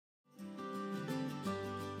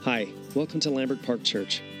Hi, welcome to Lambert Park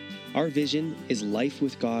Church. Our vision is life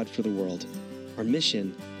with God for the world. Our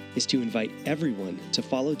mission is to invite everyone to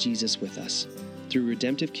follow Jesus with us through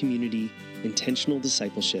redemptive community, intentional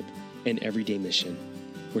discipleship, and everyday mission.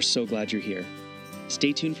 We're so glad you're here.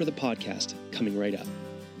 Stay tuned for the podcast coming right up.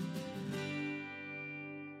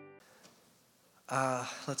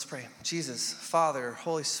 Let's pray. Jesus, Father,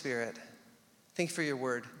 Holy Spirit, thank you for your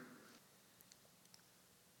word.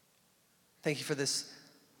 Thank you for this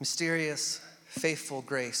mysterious, faithful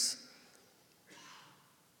grace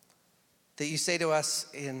that you say to us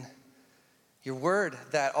in your word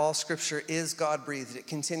that all scripture is God-breathed. It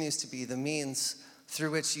continues to be the means through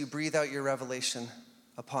which you breathe out your revelation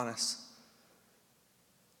upon us.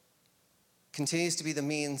 Continues to be the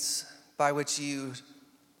means by which you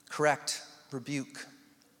correct, rebuke,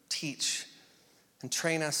 teach, and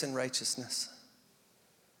train us in righteousness,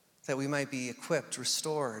 that we might be equipped,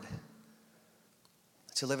 restored,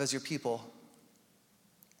 to live as your people.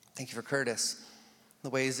 Thank you for Curtis, the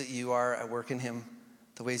ways that you are at work in him,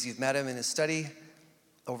 the ways you've met him in his study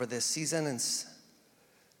over this season.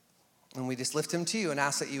 And we just lift him to you and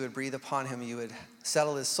ask that you would breathe upon him. You would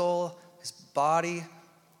settle his soul, his body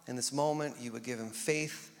in this moment. You would give him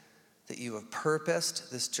faith that you have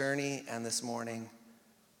purposed this journey and this morning,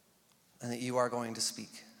 and that you are going to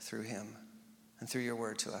speak through him and through your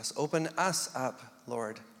word to us. Open us up,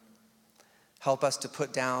 Lord. Help us to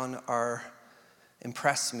put down our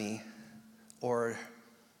impress me or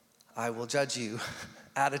I will judge you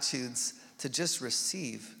attitudes to just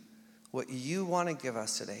receive what you want to give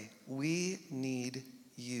us today. We need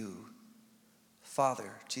you,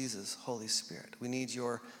 Father, Jesus, Holy Spirit. We need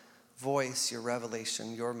your voice, your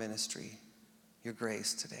revelation, your ministry, your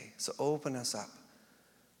grace today. So open us up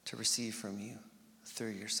to receive from you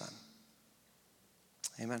through your Son.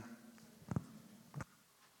 Amen.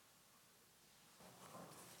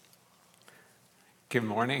 Good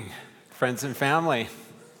morning, friends and family,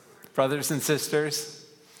 brothers and sisters.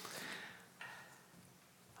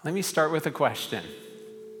 Let me start with a question.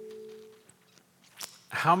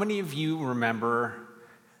 How many of you remember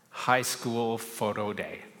high school photo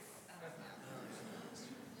day?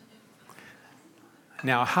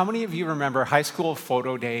 Now, how many of you remember high school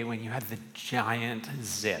photo day when you had the giant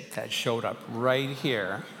zit that showed up right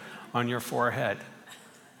here on your forehead?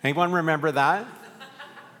 Anyone remember that?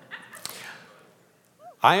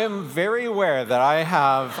 I am very aware that I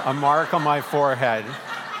have a mark on my forehead.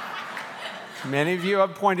 Many of you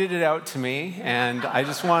have pointed it out to me, and I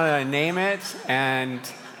just want to name it and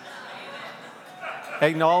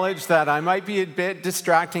acknowledge that I might be a bit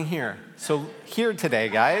distracting here. So here today,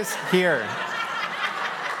 guys, here.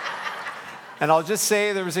 And I'll just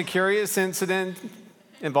say there was a curious incident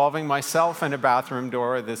involving myself and a bathroom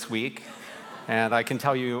door this week, and I can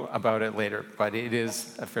tell you about it later, but it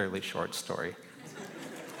is a fairly short story.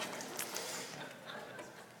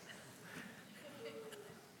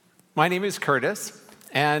 My name is Curtis,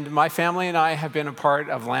 and my family and I have been a part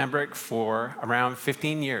of Lambert for around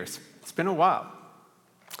 15 years. It's been a while.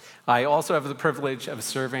 I also have the privilege of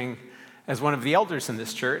serving as one of the elders in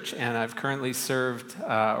this church, and I currently serve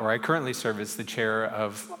as the chair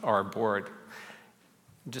of our board.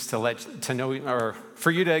 Just to let to know, or for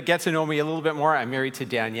you to get to know me a little bit more, I'm married to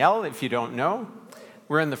Danielle, if you don't know.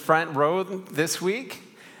 We're in the front row this week.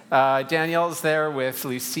 Danielle's there with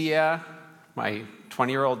Lucia, my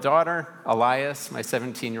 20-year-old daughter, Elias, my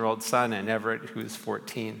 17-year-old son, and Everett, who's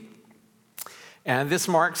 14. And this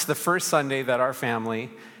marks the first Sunday that our family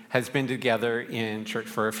has been together in church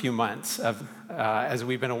for a few months as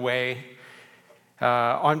we've been away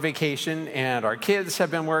on vacation, and our kids have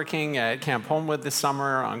been working at Camp Homewood this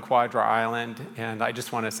summer on Quadra Island, and I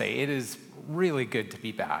just want to say it is really good to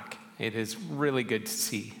be back. It is really good to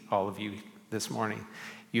see all of you this morning.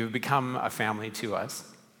 You've become a family to us.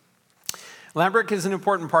 Lambert is an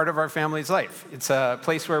important part of our family's life. It's a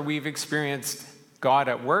place where we've experienced God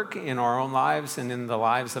at work in our own lives and in the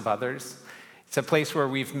lives of others. It's a place where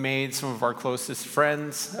we've made some of our closest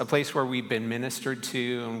friends, a place where we've been ministered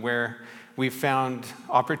to, and where we've found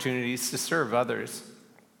opportunities to serve others.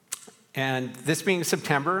 And this being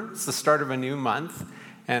September, it's the start of a new month.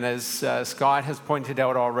 And as Scott has pointed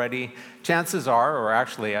out already, chances are, or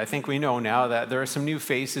actually I think we know now, that there are some new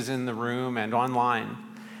faces in the room and online.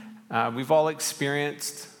 We've all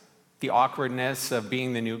experienced the awkwardness of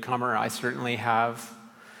being the newcomer. I certainly have.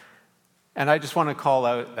 And I just want to call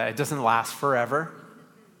out that it doesn't last forever.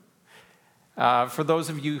 For those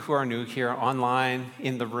of you who are new here, online,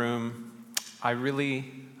 in the room, I really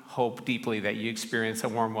hope deeply that you experience a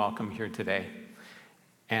warm welcome here today.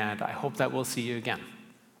 And I hope that we'll see you again.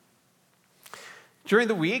 During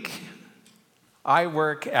the week, I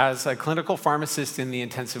work as a clinical pharmacist in the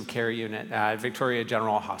intensive care unit at Victoria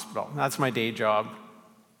General Hospital. That's my day job.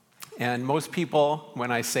 And most people, when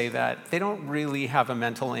I say that, they don't really have a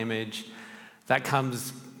mental image that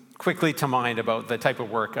comes quickly to mind about the type of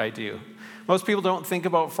work I do. Most people don't think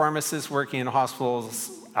about pharmacists working in hospitals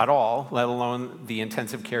at all, let alone the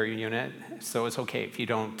intensive care unit, so it's okay if you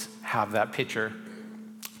don't have that picture.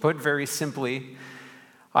 Put very simply,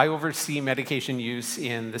 I oversee medication use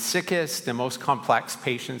in the sickest and most complex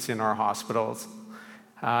patients in our hospitals,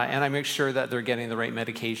 and I make sure that they're getting the right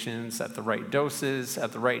medications at the right doses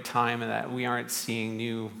at the right time, and that we aren't seeing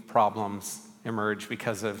new problems emerge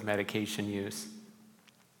because of medication use.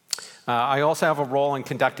 I also have a role in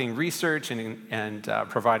conducting research and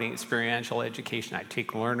providing experiential education. I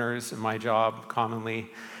take learners in my job commonly,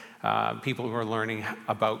 people who are learning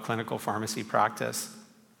about clinical pharmacy practice.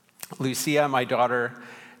 Lucia, my daughter,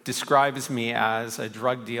 describes me as a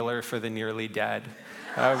drug dealer for the nearly dead,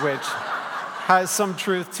 which has some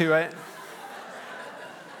truth to it.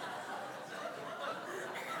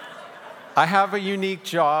 I have a unique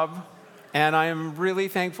job, and I am really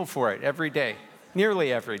thankful for it every day,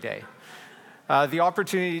 nearly every day. The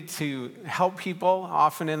opportunity to help people,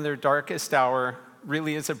 often in their darkest hour,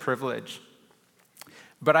 really is a privilege.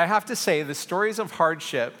 But I have to say, the stories of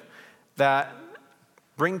hardship that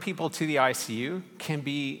bring people to the ICU can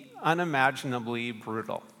be unimaginably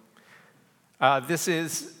brutal. This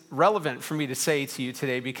is relevant for me to say to you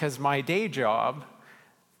today because my day job,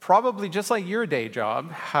 probably just like your day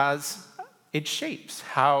job, it shapes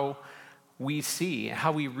how we see,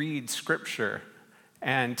 how we read Scripture,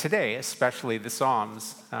 and today, especially the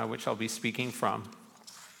Psalms, which I'll be speaking from.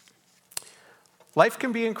 Life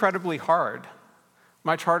can be incredibly hard,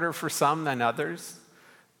 much harder for some than others.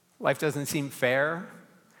 Life doesn't seem fair,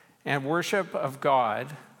 and worship of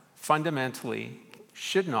God fundamentally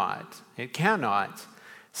should not, it cannot,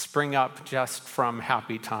 spring up just from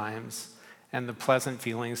happy times and the pleasant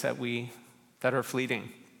feelings that are fleeting.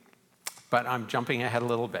 But I'm jumping ahead a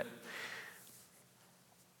little bit.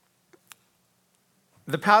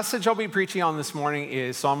 The passage I'll be preaching on this morning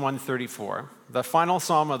is Psalm 134, the final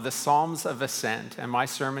psalm of the Psalms of Ascent, and my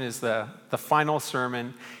sermon is the final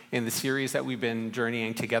sermon in the series that we've been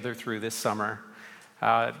journeying together through this summer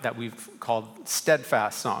that we've called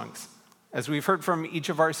Steadfast Songs. As we've heard from each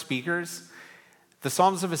of our speakers, the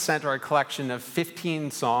Psalms of Ascent are a collection of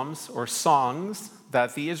 15 psalms or songs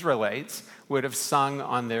that the Israelites would have sung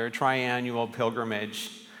on their triannual pilgrimage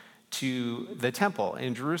to the temple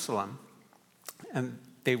in Jerusalem. And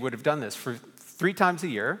they would have done this for 3 times a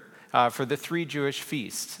year for the 3 Jewish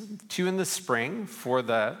feasts. 2 in the spring for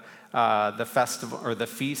the festival or the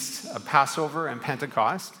feasts of Passover and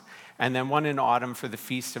Pentecost, and then 1 in autumn for the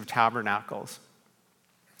Feast of Tabernacles.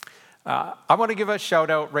 I want to give a shout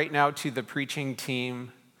out right now to the preaching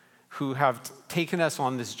team who have taken us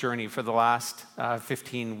on this journey for the last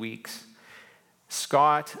 15 weeks.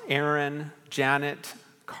 Scott, Aaron, Janet,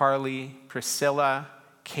 Carly, Priscilla,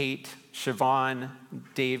 Kate, Siobhan,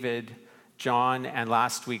 David, John, and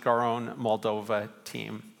last week our own Moldova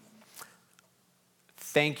team.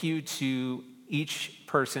 Thank you to each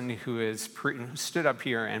person who has stood up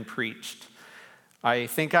here and preached. I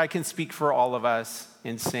think I can speak for all of us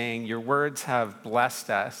in saying your words have blessed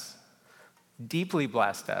us, deeply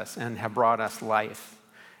blessed us, and have brought us life.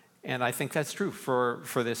 And I think that's true for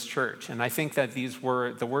this church. And I think that the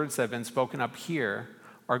words that have been spoken up here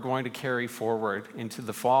are going to carry forward into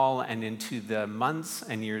the fall and into the months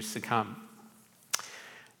and years to come.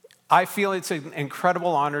 I feel it's an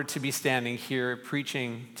incredible honor to be standing here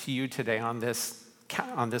preaching to you today on this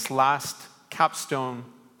last capstone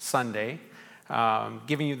Sunday,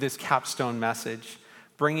 giving you this capstone message,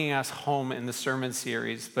 bringing us home in the sermon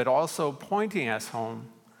series, but also pointing us home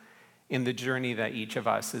in the journey that each of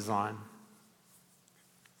us is on.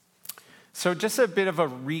 So just a bit of a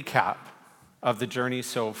recap of the journey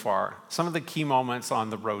so far, some of the key moments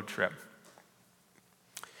on the road trip.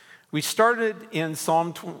 We started in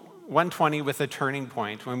Psalm 120 with a turning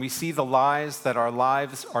point when we see the lies that our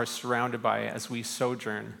lives are surrounded by as we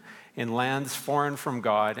sojourn in lands foreign from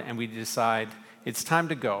God, and we decide it's time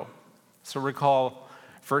to go. So recall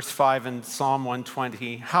verse 5 in Psalm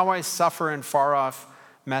 120, how I suffer in far-off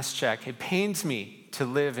Meshech. It pains me to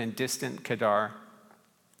live in distant Kedar.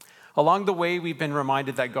 Along the way, we've been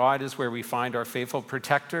reminded that God is where we find our faithful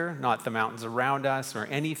protector, not the mountains around us or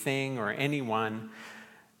anything or anyone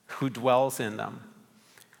who dwells in them.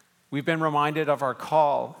 We've been reminded of our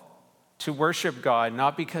call to worship God,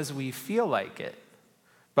 not because we feel like it,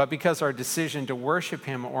 but because our decision to worship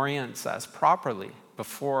him orients us properly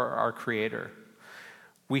before our Creator.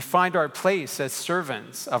 We find our place as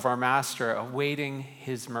servants of our Master, awaiting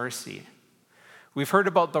his mercy. We've heard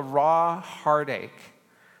about the raw heartache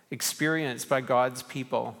experienced by God's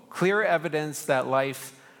people, clear evidence that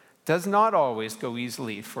life does not always go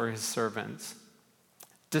easily for his servants,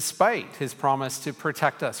 despite his promise to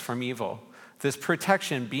protect us from evil, this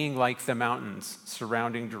protection being like the mountains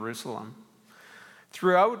surrounding Jerusalem.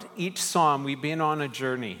 Throughout each psalm, we've been on a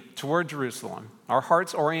journey toward Jerusalem, our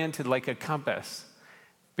hearts oriented like a compass,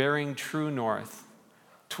 bearing true north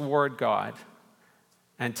toward God.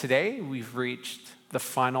 And today, we've reached the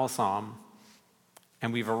final psalm,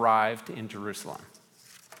 and we've arrived in Jerusalem.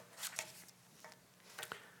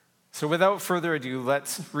 So without further ado,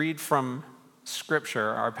 let's read from Scripture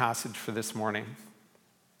our passage for this morning.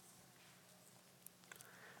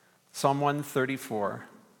 Psalm 134.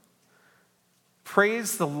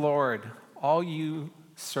 Praise the Lord, all you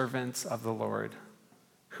servants of the Lord,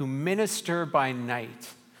 who minister by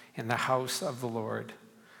night in the house of the Lord.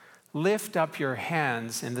 Lift up your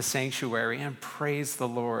hands in the sanctuary and praise the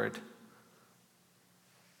Lord.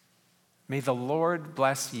 May the Lord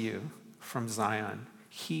bless you from Zion,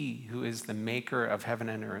 he who is the maker of heaven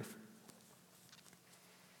and earth.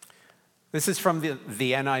 This is from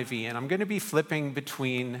the NIV, and I'm going to be flipping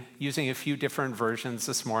between using a few different versions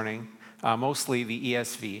this morning, mostly the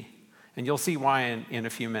ESV, and you'll see why in a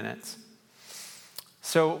few minutes.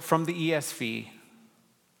 So from the ESV,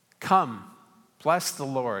 come, bless the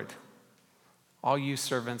Lord, all you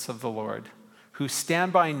servants of the Lord, who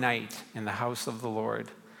stand by night in the house of the Lord.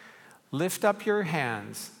 Lift up your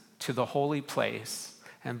hands to the holy place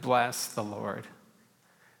and bless the Lord.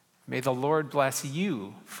 May the Lord bless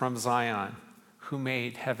you from Zion, who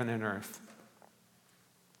made heaven and earth.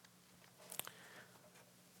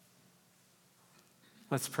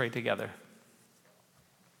 Let's pray together.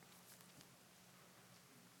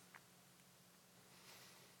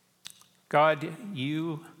 God,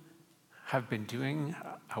 you have been doing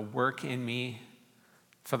a work in me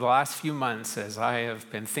for the last few months as I have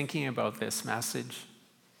been thinking about this message,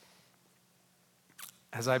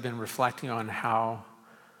 as I've been reflecting on how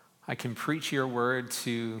I can preach your word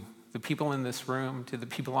to the people in this room, to the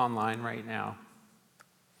people online right now.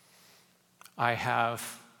 I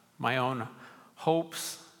have my own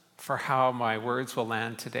hopes for how my words will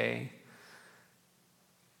land today,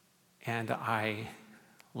 and I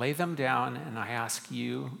lay them down and I ask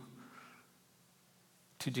you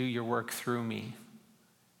to do your work through me.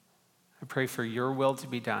 I pray for your will to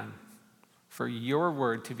be done, for your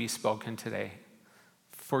word to be spoken today,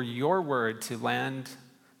 for your word to land,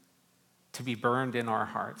 to be burned in our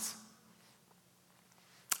hearts.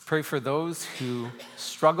 Pray for those who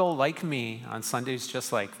struggle like me on Sundays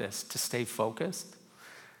just like this to stay focused.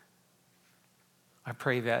 I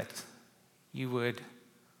pray that you would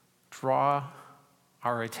draw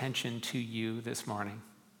our attention to you this morning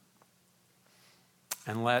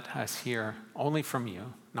and let us hear only from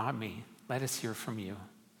you, not me. Let us hear from you.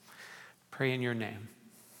 Pray in your name.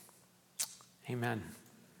 Amen.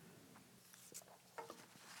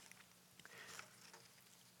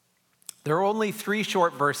 There are only 3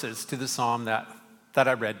 short verses to the psalm that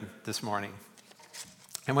I read this morning.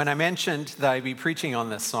 And when I mentioned that I'd be preaching on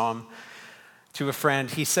this psalm to a friend,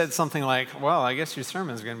 he said something like, well, I guess your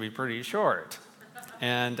sermon's going to be pretty short.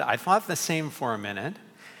 And I thought the same for a minute,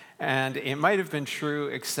 and it might have been true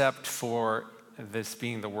except for this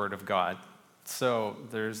being the Word of God. So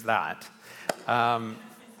there's that. To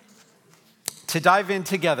dive in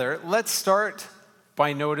together, let's start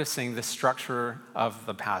by noticing the structure of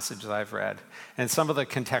the passage that I've read and some of the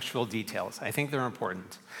contextual details. I think they're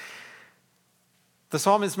important. The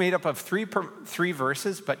psalm is made up of three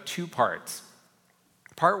verses, but 2 parts.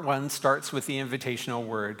 Part 1 starts with the invitational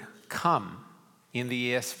word, come, in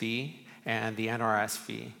the ESV and the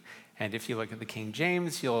NRSV. And if you look at the King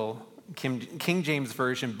James, King James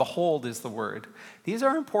Version, behold is the word. These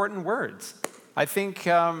are important words. I think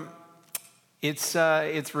it's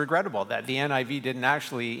regrettable that the NIV didn't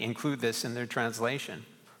actually include this in their translation.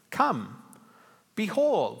 Come,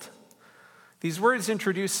 behold. These words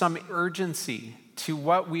introduce some urgency to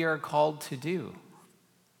what we are called to do.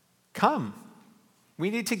 Come. We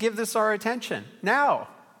need to give this our attention now.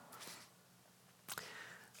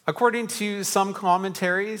 According to some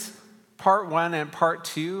commentaries, part 1 and part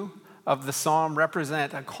 2 of the psalm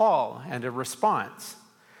represent a call and a response,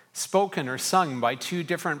 spoken or sung by 2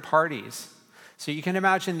 different parties. So you can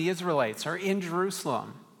imagine the Israelites are in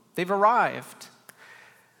Jerusalem. They've arrived.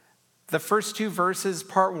 The first 2 verses,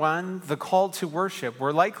 part 1, the call to worship,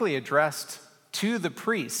 were likely addressed to the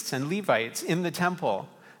priests and Levites in the temple,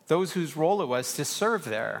 those whose role it was to serve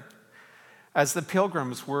there, as the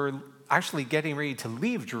pilgrims were actually getting ready to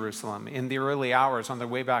leave Jerusalem in the early hours on their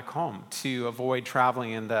way back home to avoid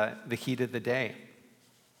traveling in the heat of the day.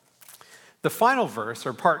 The final verse,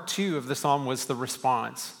 or part 2 of the psalm, was the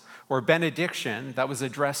response, or benediction, that was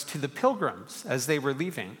addressed to the pilgrims as they were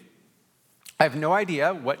leaving. I have no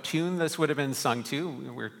idea what tune this would have been sung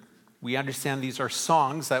to. We understand these are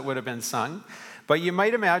songs that would have been sung, but you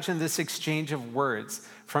might imagine this exchange of words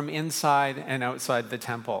from inside and outside the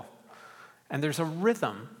temple. And there's a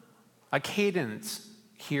rhythm, a cadence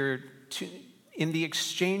here in the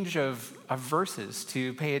exchange of verses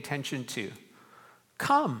to pay attention to.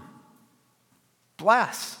 Come,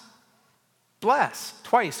 bless, bless.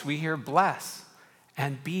 Twice we hear bless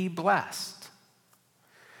and be blessed.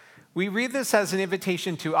 We read this as an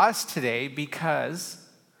invitation to us today because,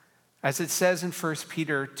 as it says in 1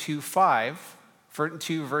 Peter 2,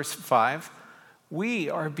 verse 5, we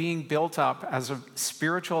are being built up as a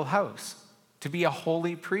spiritual house to be a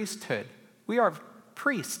holy priesthood. We are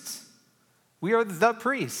priests. We are the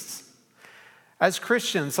priests. As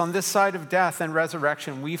Christians on this side of death and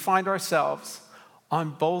resurrection, we find ourselves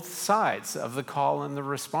on both sides of the call and the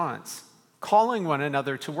response, calling one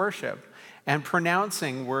another to worship and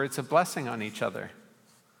pronouncing words of blessing on each other.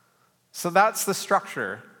 So that's the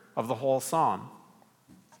structure of the whole psalm.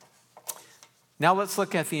 Now let's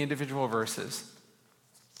look at the individual verses.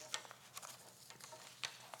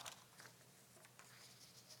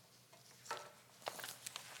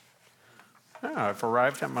 Oh, I've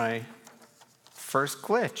arrived at my first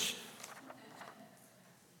glitch.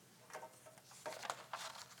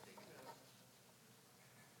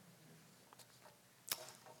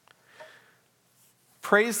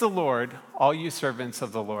 Praise the Lord, all you servants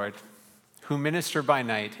of the Lord, who minister by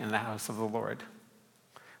night in the house of the Lord.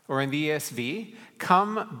 Or in the ESV,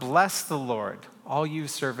 come bless the Lord, all you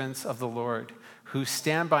servants of the Lord, who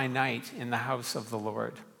stand by night in the house of the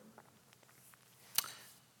Lord.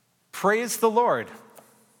 Praise the Lord.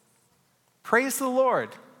 Praise the Lord.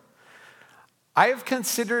 I have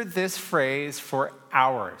considered this phrase for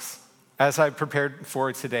hours as I prepared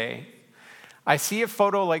for today. I see a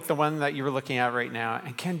photo like the one that you're looking at right now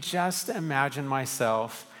and can just imagine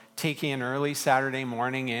myself taking an early Saturday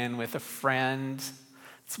morning in with a friend.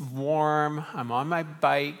 It's warm, I'm on my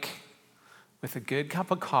bike with a good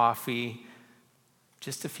cup of coffee,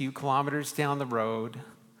 just a few kilometers down the road,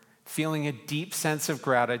 feeling a deep sense of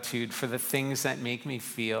gratitude for the things that make me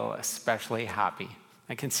feel especially happy.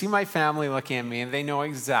 I can see my family looking at me and they know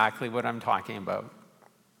exactly what I'm talking about.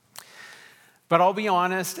 But I'll be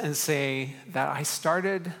honest and say that I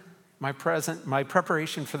started my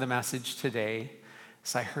preparation for the message today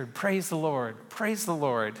as I heard, praise the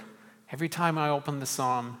Lord, every time I opened the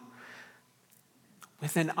psalm,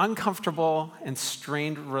 with an uncomfortable and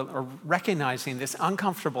strained, or recognizing this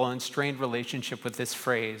uncomfortable and strained relationship with this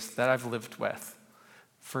phrase that I've lived with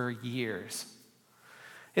for years.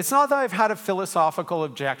 It's not that I've had a philosophical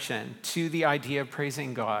objection to the idea of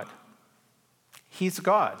praising God. He's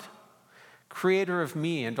God, creator of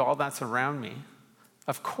me and all that's around me.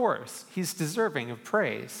 Of course, he's deserving of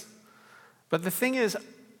praise. But the thing is,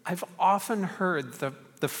 I've often heard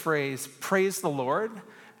the phrase, praise the Lord,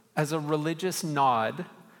 as a religious nod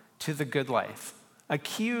to the good life. A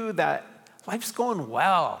cue that life's going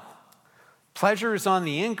well. Pleasure is on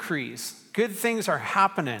the increase. Good things are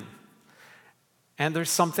happening. And there's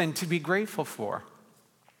something to be grateful for.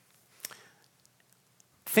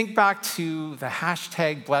 Think back to the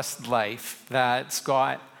hashtag blessed life that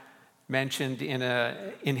Scott mentioned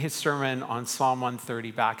in his sermon on Psalm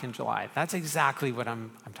 130 back in July. That's exactly what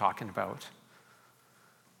I'm talking about.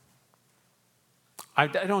 I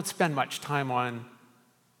don't spend much time on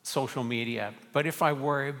social media, but if I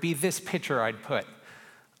were, it'd be this picture I'd put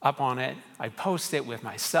up on it. I'd post it with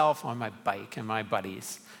myself on my bike and my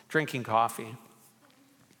buddies, drinking coffee.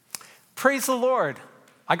 Praise the Lord.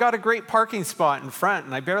 I got a great parking spot in front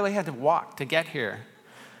and I barely had to walk to get here.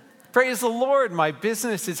 Praise the Lord, my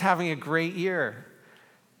business is having a great year.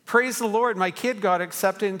 Praise the Lord, my kid got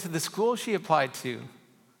accepted into the school she applied to.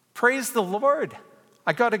 Praise the Lord,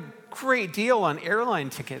 I got a great deal on airline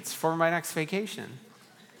tickets for my next vacation.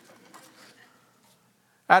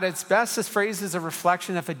 At its best, this phrase is a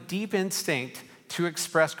reflection of a deep instinct to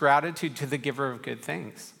express gratitude to the giver of good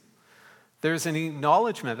things. There's an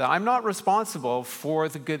acknowledgement that I'm not responsible for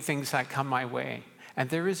the good things that come my way. And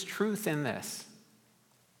there is truth in this.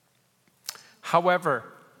 However,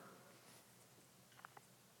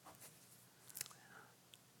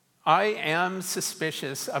 I am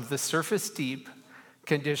suspicious of the surface deep,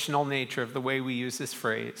 conditional nature of the way we use this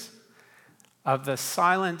phrase, of the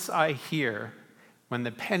silence I hear when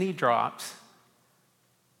the penny drops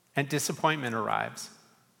and disappointment arrives.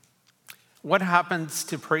 What happens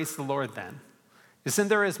to praise the Lord then? Isn't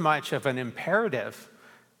there as much of an imperative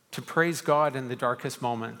to praise God in the darkest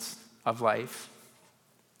moments of life?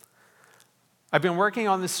 I've been working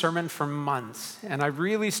on this sermon for months, and I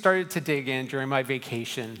really started to dig in during my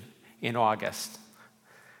vacation in August,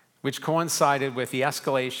 which coincided with the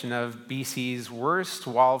escalation of BC's worst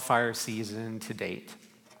wildfire season to date.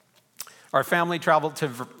 Our family traveled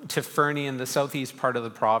to Fernie in the southeast part of the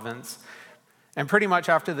province, and pretty much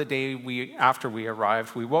after the day after we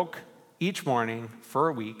arrived, we woke each morning for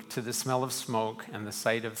a week to the smell of smoke and the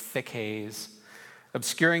sight of thick haze,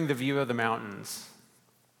 obscuring the view of the mountains.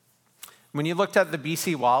 When you looked at the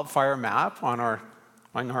BC wildfire map on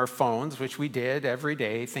our phones, which we did every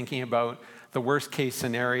day, thinking about the worst case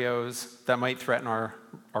scenarios that might threaten our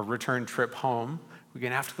return trip home, we're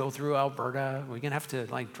going to have to go through Alberta, we're going to have to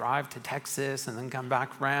drive to Texas and then come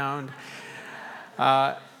back around.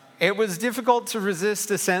 It was difficult to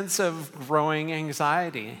resist a sense of growing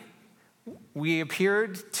anxiety. We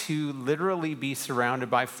appeared to literally be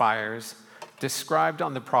surrounded by fires, described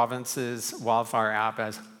on the province's wildfire app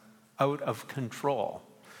as out of control.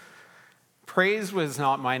 Praise was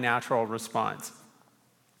not my natural response.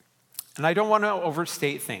 And I don't want to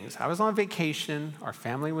overstate things. I was on vacation, our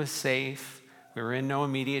family was safe, we were in no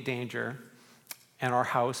immediate danger, and our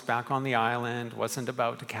house back on the island wasn't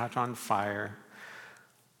about to catch on fire.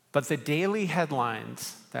 But the daily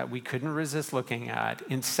headlines that we couldn't resist looking at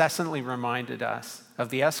incessantly reminded us of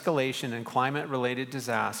the escalation in climate-related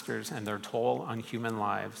disasters and their toll on human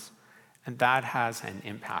lives. And that has an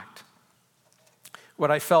impact.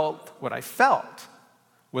 What I felt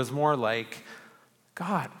was more like,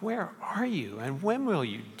 God, where are you? And when will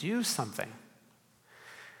you do something?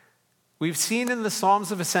 We've seen in the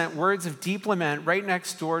Psalms of Ascent words of deep lament right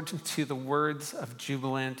next door to the words of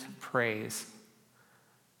jubilant praise.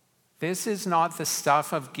 This is not the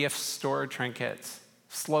stuff of gift store trinkets,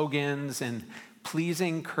 slogans, and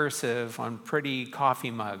pleasing cursive on pretty coffee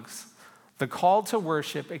mugs. The call to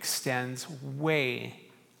worship extends way,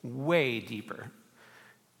 way deeper.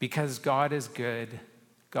 Because God is good,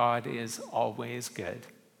 God is always good.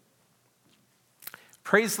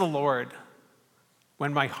 Praise the Lord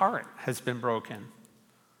when my heart has been broken.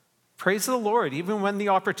 Praise the Lord even when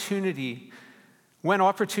opportunity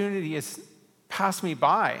has passed me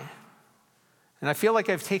by. And I feel like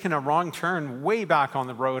I've taken a wrong turn way back on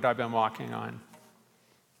the road I've been walking on.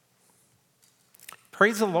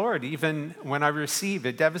 Praise the Lord even when I receive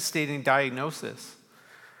a devastating diagnosis.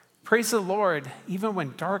 Praise the Lord even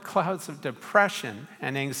when dark clouds of depression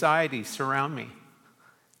and anxiety surround me.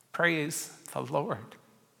 Praise the Lord.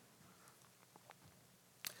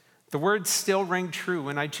 The words still ring true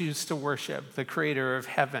when I choose to worship the Creator of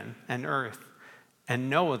heaven and earth and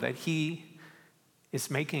know that He is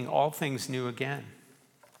making all things new again.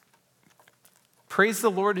 Praise the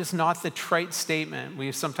Lord is not the trite statement we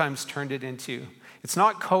have sometimes turned it into. It's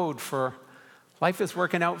not code for life is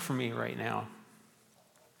working out for me right now.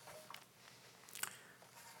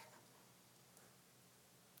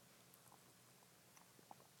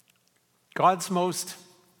 God's most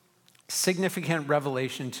significant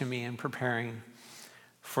revelation to me in preparing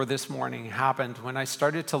for this morning happened when I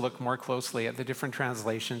started to look more closely at the different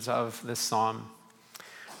translations of this psalm.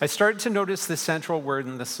 I started to notice the central word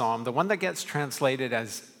in the psalm, the one that gets translated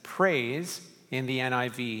as praise in the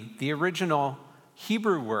NIV. The original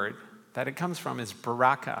Hebrew word that it comes from is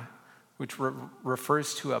barakah, which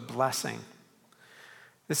refers to a blessing.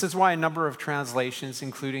 This is why a number of translations,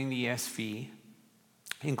 including the ESV,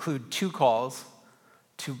 include two calls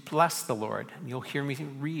to bless the Lord. And you'll hear me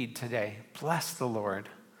read today, bless the Lord,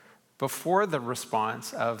 before the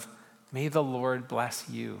response of, may the Lord bless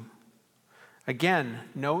you. Again,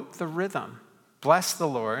 note the rhythm. Bless the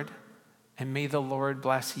Lord, and may the Lord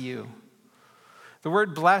bless you. The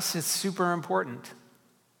word bless is super important.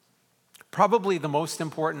 Probably the most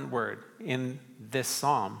important word in this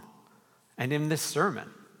psalm and in this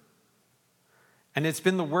sermon. And it's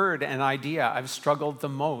been the word and idea I've struggled the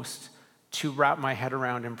most to wrap my head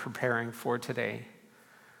around in preparing for today.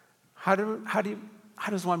 How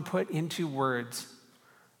does one put into words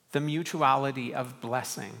the mutuality of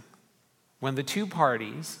blessing when the two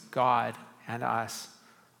parties, God and us,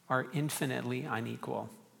 are infinitely unequal?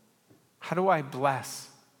 How do I bless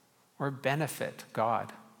or benefit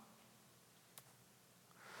God?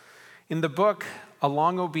 In the book, A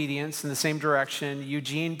Long Obedience in the Same Direction,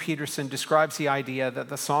 Eugene Peterson describes the idea that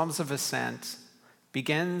the Psalms of Ascent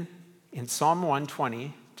begin in Psalm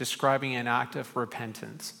 120, describing an act of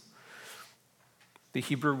repentance. The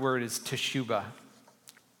Hebrew word is teshubah,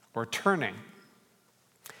 or turning.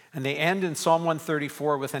 And they end in Psalm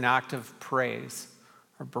 134 with an act of praise,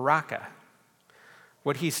 or barakah,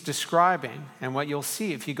 What he's describing, and what you'll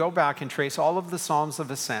see if you go back and trace all of the Psalms of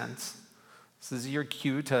Ascent, this is your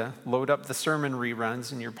cue to load up the sermon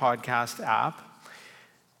reruns in your podcast app,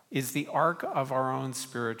 is the arc of our own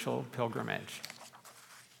spiritual pilgrimage.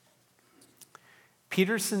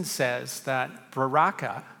 Peterson says that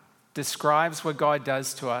Baraka describes what God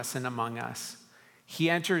does to us and among us. He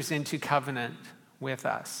enters into covenant with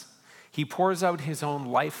us. He pours out his own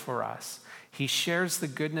life for us. He shares the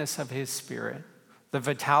goodness of his Spirit, the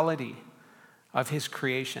vitality of his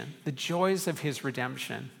creation, the joys of his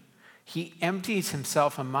redemption. He empties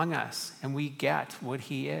himself among us, and we get what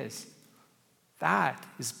he is. That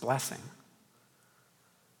is blessing.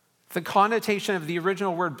 The connotation of the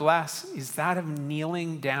original word bless is that of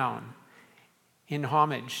kneeling down in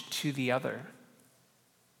homage to the other.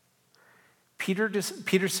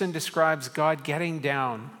 Peterson describes God getting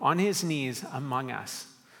down on his knees among us,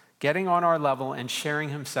 getting on our level and sharing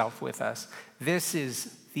himself with us. This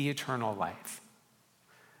is the eternal life.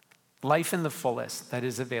 Life in the fullest that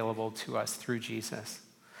is available to us through Jesus.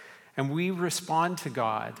 And we respond to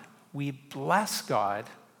God. We bless God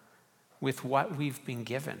with what we've been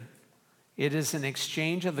given. It is an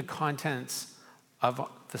exchange of the contents of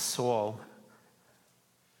the soul,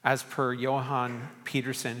 as per Johann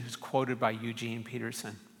Peterson, who's quoted by Eugene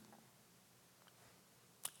Peterson.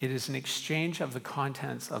 It is an exchange of the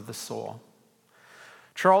contents of the soul.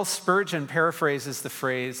 Charles Spurgeon paraphrases the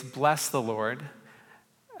phrase, bless the Lord,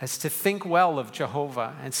 as to think well of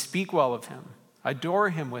Jehovah and speak well of him, adore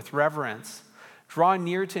him with reverence, draw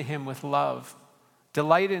near to him with love,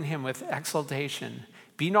 delight in him with exultation,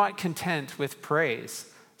 be not content with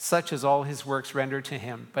praise, such as all his works render to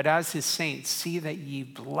him, but as his saints, see that ye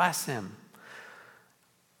bless him.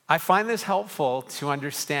 I find this helpful to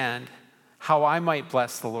understand how I might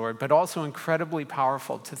bless the Lord, but also incredibly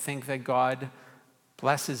powerful to think that God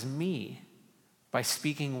blesses me by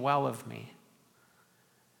speaking well of me.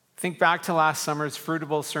 Think back to last summer's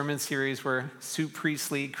Fruitable sermon series where Sue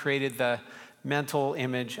Priestley created the mental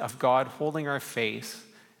image of God holding our face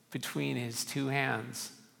between his two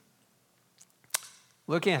hands,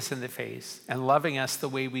 looking us in the face and loving us the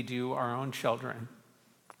way we do our own children,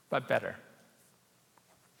 but better.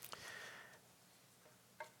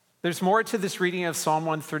 There's more to this reading of Psalm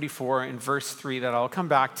 134 in verse 3 that I'll come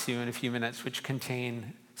back to in a few minutes, which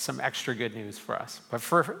contain some extra good news for us. But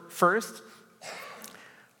first,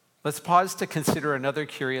 let's pause to consider another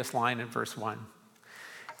curious line in verse 1.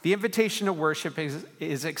 The invitation to worship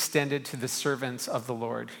is extended to the servants of the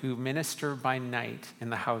Lord who minister by night in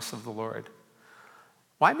the house of the Lord.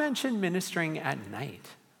 Why mention ministering at night?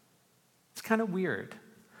 It's kind of weird.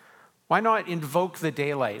 Why not invoke the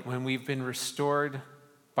daylight when we've been restored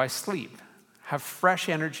by sleep, have fresh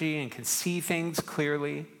energy and can see things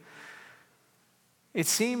clearly? It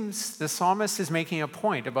seems the psalmist is making a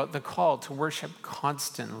point about the call to worship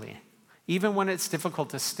constantly, even when it's difficult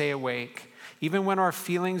to stay awake, even when our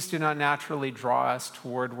feelings do not naturally draw us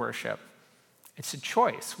toward worship. It's a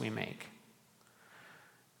choice we make.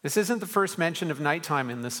 This isn't the first mention of nighttime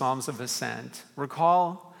in the Psalms of Ascent.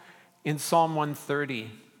 Recall in Psalm 130,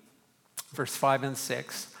 verse 5 and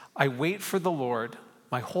 6, I wait for the Lord,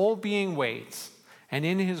 my whole being waits, and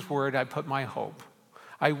in his word I put my hope.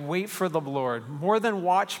 I wait for the Lord, more than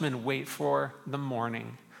watchmen wait for the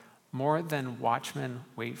morning. More than watchmen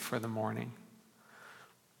wait for the morning.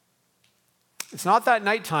 It's not that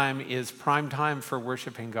nighttime is prime time for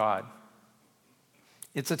worshiping God.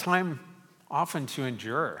 It's a time often to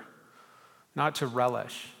endure, not to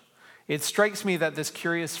relish. It strikes me that this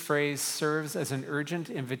curious phrase serves as an urgent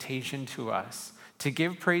invitation to us to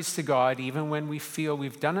give praise to God even when we feel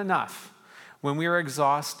we've done enough, when we are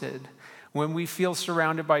exhausted, when we feel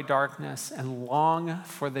surrounded by darkness and long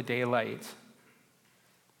for the daylight.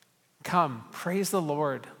 Come, praise the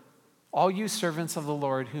Lord, all you servants of the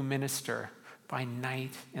Lord who minister by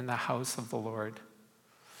night in the house of the Lord.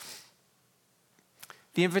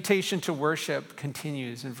 The invitation to worship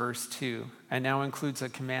continues in verse 2 and now includes a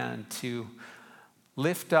command to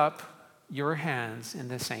lift up your hands in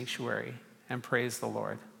the sanctuary and praise the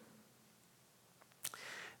Lord.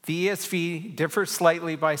 The ESV differs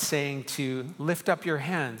slightly by saying to lift up your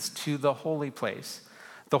hands to the holy place.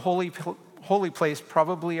 The holy place,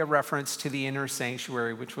 probably a reference to the inner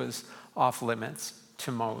sanctuary, which was off limits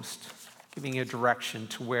to most, giving a direction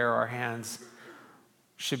to where our hands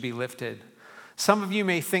should be lifted. Some of you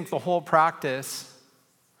may think the whole practice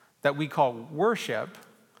that we call worship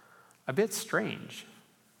a bit strange.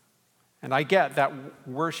 And I get that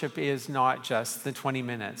worship is not just the 20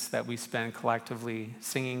 minutes that we spend collectively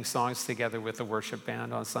singing songs together with the worship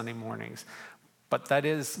band on Sunday mornings, but that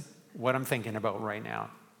is what I'm thinking about right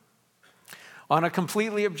now. On a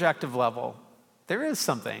completely objective level, there is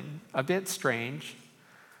something a bit strange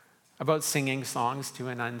about singing songs to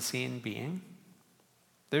an unseen being.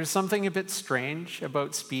 There's something a bit strange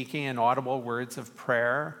about speaking inaudible words of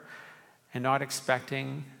prayer and not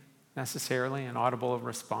expecting necessarily an audible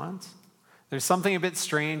response. There's something a bit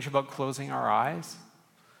strange about closing our eyes,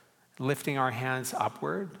 lifting our hands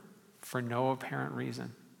upward for no apparent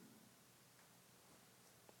reason.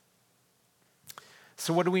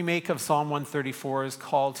 So what do we make of Psalm 134's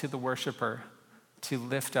call to the worshiper to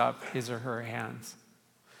lift up his or her hands?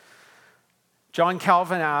 John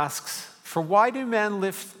Calvin asks, "For why do men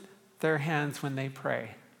lift their hands when they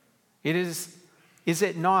pray? Is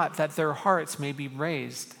it not that their hearts may be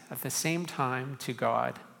raised at the same time to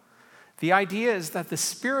God? The idea is that the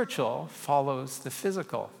spiritual follows the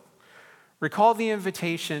physical. Recall the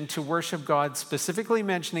invitation to worship God, specifically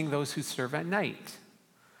mentioning those who serve at night,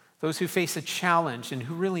 those who face a challenge and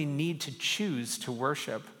who really need to choose to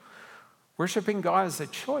worship. Worshiping God is a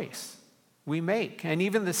choice we make, and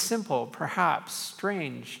even the simple, perhaps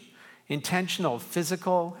strange, intentional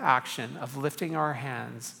physical action of lifting our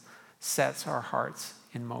hands sets our hearts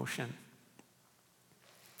in motion."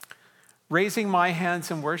 Raising my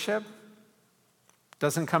hands in worship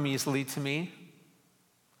doesn't come easily to me.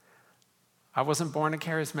 I wasn't born a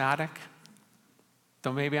charismatic,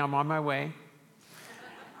 though maybe I'm on my way.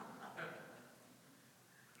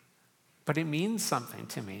 But it means something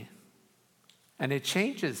to me, and it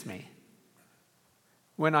changes me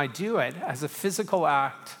when I do it as a physical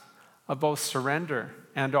act of both surrender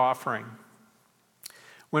and offering.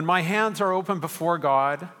 When my hands are open before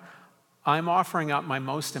God, I'm offering up my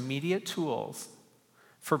most immediate tools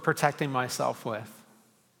for protecting myself with.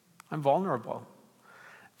 I'm vulnerable.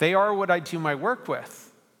 They are what I do my work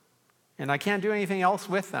with, and I can't do anything else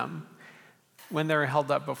with them when they're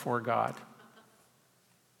held up before God.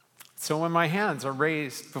 So when my hands are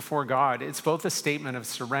raised before God, it's both a statement of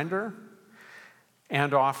surrender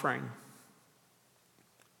and offering.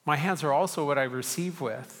 My hands are also what I receive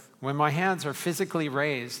with. When my hands are physically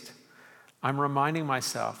raised, I'm reminding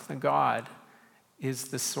myself that God is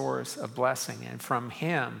the source of blessing, and from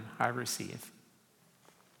Him I receive.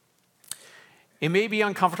 It may be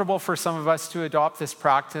uncomfortable for some of us to adopt this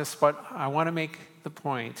practice, but I want to make the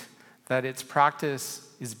point that its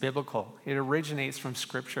practice is biblical. It originates from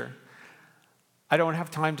Scripture. I don't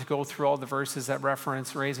have time to go through all the verses that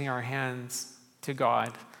reference raising our hands to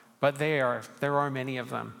God, but there are many of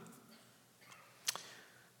them.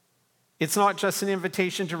 It's not just an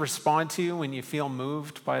invitation to respond to when you feel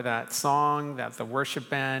moved by that song that the worship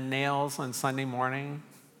band nails on Sunday morning,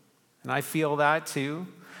 and I feel that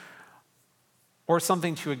too, or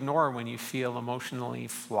something to ignore when you feel emotionally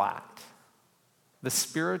flat. The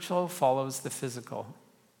spiritual follows the physical,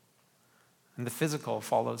 and the physical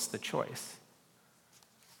follows the choice.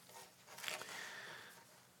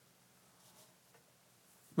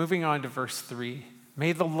 Moving on to verse 3.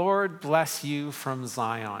 "May the Lord bless you from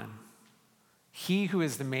Zion, He who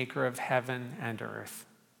is the maker of heaven and earth."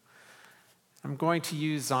 I'm going to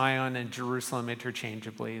use Zion and Jerusalem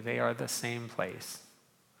interchangeably. They are the same place.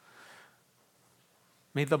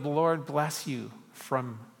 May the Lord bless you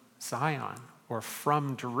from Zion, or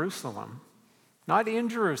from Jerusalem. Not in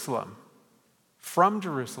Jerusalem, from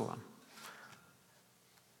Jerusalem.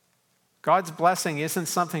 God's blessing isn't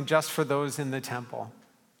something just for those in the temple.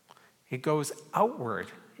 It goes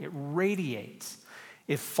outward. It radiates.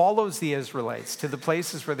 It follows the Israelites to the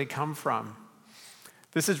places where they come from.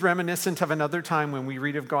 This is reminiscent of another time when we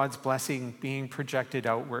read of God's blessing being projected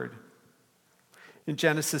outward. In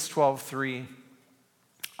Genesis 12:3,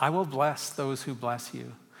 "I will bless those who bless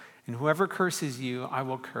you, and whoever curses you, I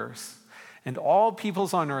will curse, and all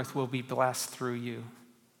peoples on earth will be blessed through you."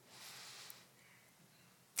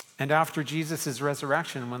 And after Jesus'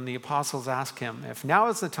 resurrection, when the apostles ask him if now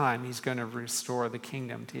is the time he's going to restore the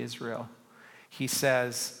kingdom to Israel, he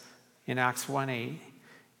says in Acts 1:8,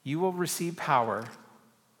 "You will receive power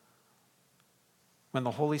when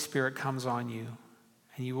the Holy Spirit comes on you,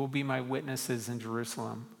 and you will be my witnesses in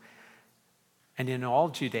Jerusalem and in all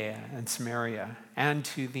Judea and Samaria and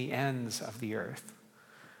to the ends of the earth."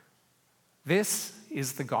 This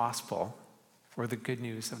is the gospel, or the good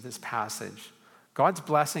news of this passage. God's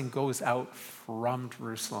blessing goes out from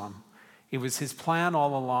Jerusalem. It was his plan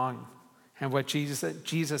all along, and what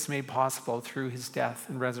Jesus made possible through his death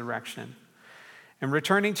and resurrection. And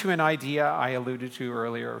returning to an idea I alluded to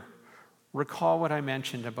earlier, recall what I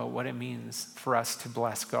mentioned about what it means for us to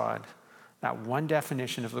bless God. That one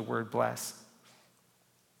definition of the word bless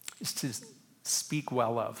is to speak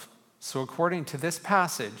well of. So according to this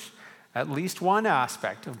passage, at least one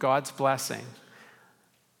aspect of God's blessing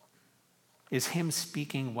is him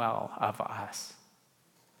speaking well of us.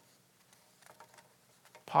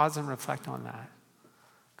 Pause and reflect on that.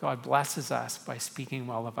 God blesses us by speaking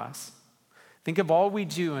well of us. Think of all we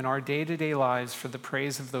do in our day-to-day lives for the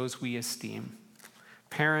praise of those we esteem.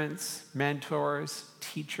 Parents, mentors,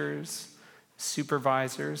 teachers,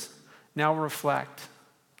 supervisors. Now reflect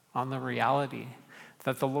on the reality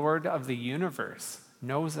that the Lord of the universe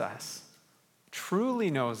knows us, truly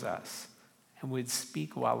knows us, and would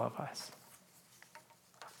speak well of us.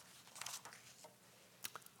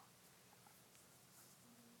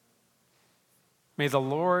 May the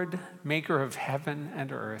Lord, maker of heaven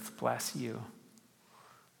and earth, bless you.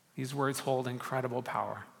 These words hold incredible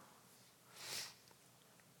power.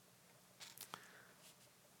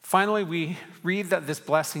 Finally, we read that this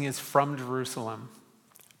blessing is from Jerusalem.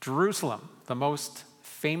 Jerusalem, the most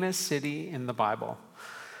famous city in the Bible.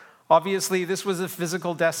 Obviously, this was a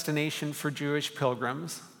physical destination for Jewish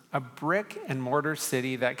pilgrims, a brick and mortar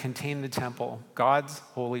city that contained the temple, God's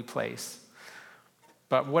holy place.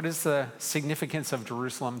 But what is the significance of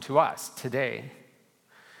Jerusalem to us today?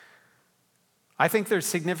 I think there's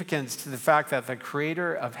significance to the fact that the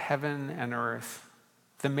creator of heaven and earth,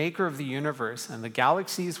 the maker of the universe and the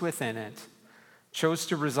galaxies within it, chose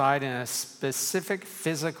to reside in a specific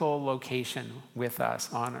physical location with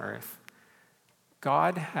us on earth.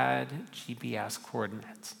 God had GPS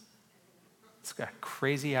coordinates. It's a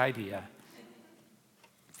crazy idea.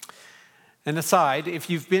 And aside, if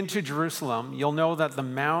you've been to Jerusalem, you'll know that the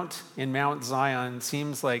mount in Mount Zion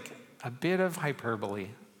seems like a bit of hyperbole,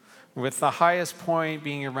 with the highest point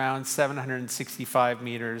being around 765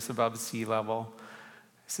 meters above sea level.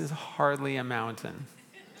 This is hardly a mountain.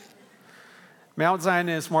 Mount Zion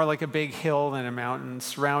is more like a big hill than a mountain,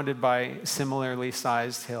 surrounded by similarly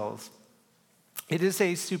sized hills. It is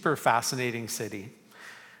a super fascinating city,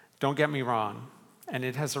 don't get me wrong, and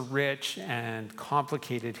it has a rich and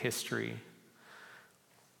complicated history.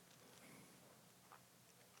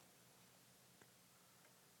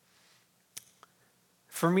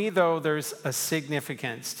 For me, though, there's a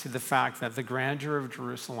significance to the fact that the grandeur of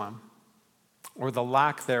Jerusalem, or the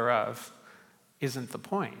lack thereof, isn't the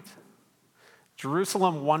point.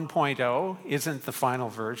 Jerusalem 1.0 isn't the final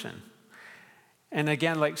version. And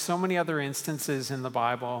again, like so many other instances in the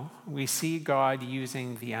Bible, we see God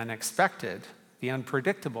using the unexpected, the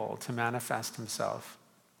unpredictable, to manifest himself.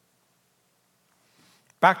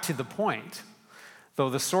 Back to the point,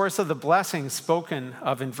 though the source of the blessing spoken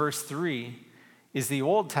of in verse 3 is the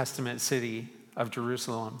Old Testament city of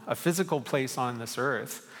Jerusalem, a physical place on this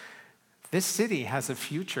earth, this city has a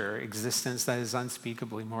future existence that is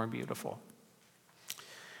unspeakably more beautiful.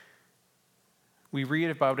 We read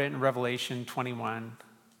about it in Revelation 21.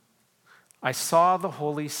 I saw the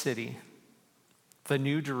holy city, the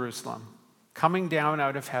new Jerusalem, coming down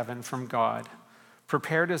out of heaven from God,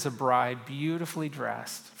 prepared as a bride, beautifully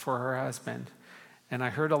dressed for her husband. And I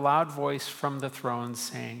heard a loud voice from the throne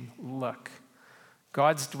saying, "Look,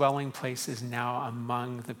 God's dwelling place is now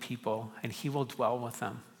among the people, and he will dwell with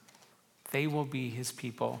them. They will be his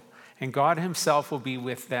people, and God himself will be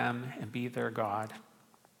with them and be their God."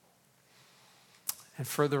 And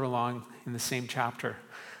further along in the same chapter,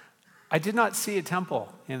 I did not see a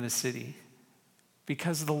temple in the city,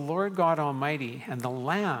 because the Lord God Almighty and the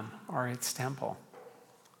Lamb are its temple.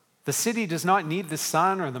 The city does not need the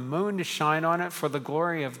sun or the moon to shine on it, for the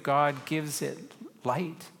glory of God gives it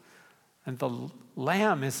light, and the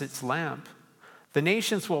Lamb is its lamp. The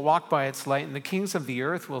nations will walk by its light, and the kings of the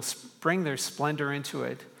earth will bring their splendor into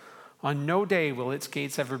it. On no day will its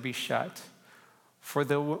gates ever be shut, for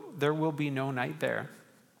there will be no night there.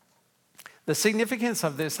 The significance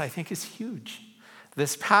of this, I think, is huge.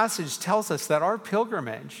 This passage tells us that our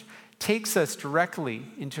pilgrimage takes us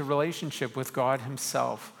directly into relationship with God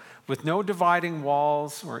himself, with no dividing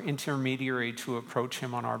walls or intermediary to approach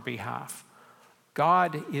him on our behalf.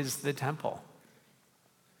 God is the temple.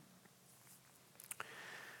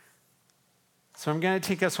 So I'm going to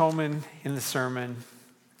take us home in the sermon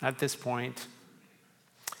at this point.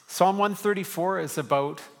 Psalm 134 is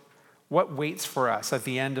about what waits for us at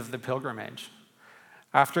the end of the pilgrimage,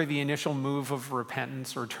 after the initial move of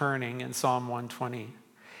repentance or turning in Psalm 120.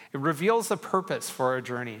 It reveals the purpose for our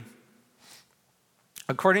journey.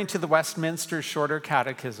 According to the Westminster Shorter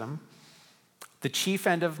Catechism, the chief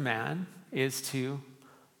end of man is to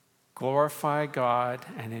glorify God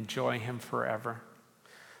and enjoy him forever.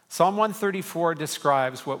 Psalm 134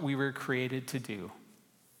 describes what we were created to do,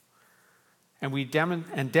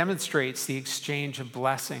 and demonstrates the exchange of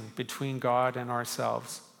blessing between God and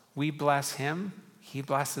ourselves. We bless him, he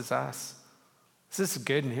blesses us. This is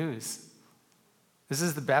good news. This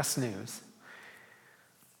is the best news.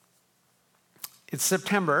 It's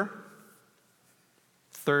September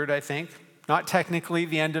 3rd, I think. Not technically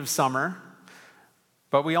the end of summer,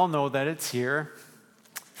 but we all know that it's here.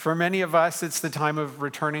 For many of us, it's the time of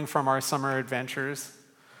returning from our summer adventures,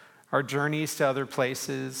 our journeys to other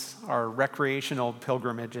places, our recreational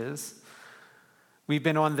pilgrimages. We've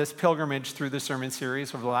been on this pilgrimage through the sermon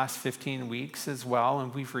series over the last 15 weeks as well,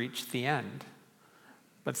 and we've reached the end.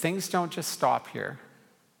 But things don't just stop here,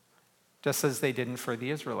 just as they didn't for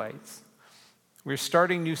the Israelites. We're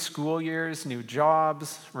starting new school years, new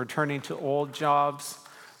jobs, returning to old jobs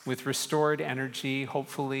with restored energy,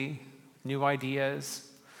 hopefully, new ideas.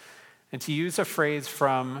 And to use a phrase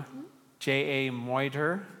from J.A.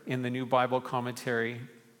 Moiter in the New Bible Commentary,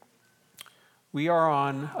 we are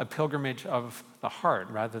on a pilgrimage of the heart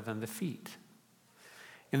rather than the feet.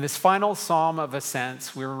 In this final psalm of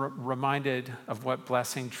ascents, we're reminded of what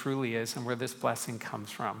blessing truly is and where this blessing comes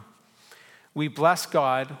from. We bless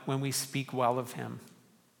God when we speak well of him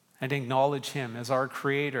and acknowledge him as our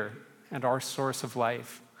creator and our source of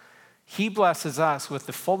life. He blesses us with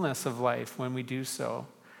the fullness of life when we do so.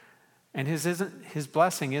 And his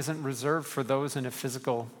blessing isn't reserved for those in a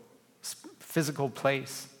physical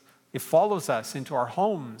place. It follows us into our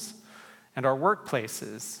homes and our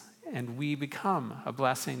workplaces, and we become a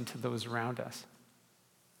blessing to those around us.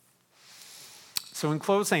 So in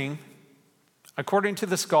closing, according to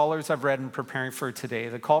the scholars I've read in preparing for today,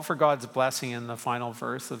 the call for God's blessing in the final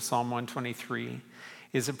verse of Psalm 123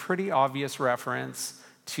 is a pretty obvious reference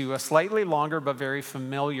to a slightly longer but very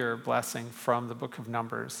familiar blessing from the book of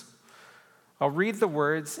Numbers. I'll read the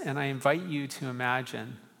words, and I invite you to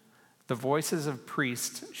imagine the voices of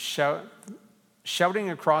priests shouting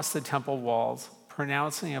across the temple walls,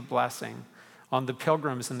 pronouncing a blessing on the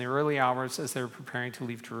pilgrims in the early hours as they were preparing to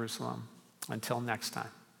leave Jerusalem. Until next time.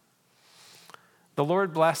 The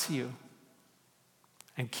Lord bless you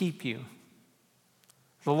and keep you.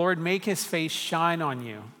 The Lord make his face shine on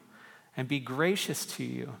you and be gracious to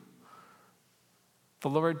you. The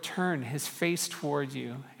Lord turn his face toward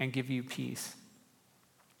you and give you peace.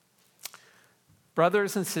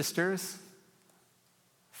 Brothers and sisters,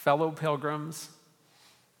 fellow pilgrims,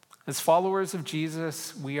 as followers of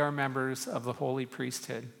Jesus, we are members of the holy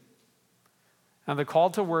priesthood. And the call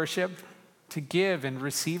to worship, to give and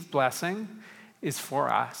receive blessing, is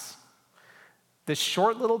for us. This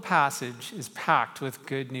short little passage is packed with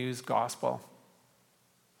good news gospel.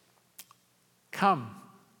 Come,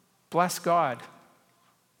 bless God,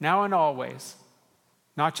 now and always,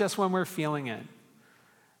 not just when we're feeling it,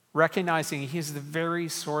 recognizing he is the very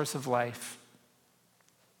source of life.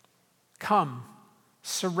 Come,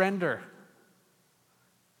 surrender,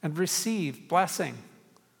 and receive blessing,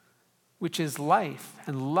 which is life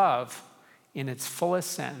and love in its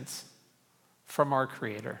fullest sense from our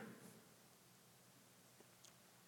Creator.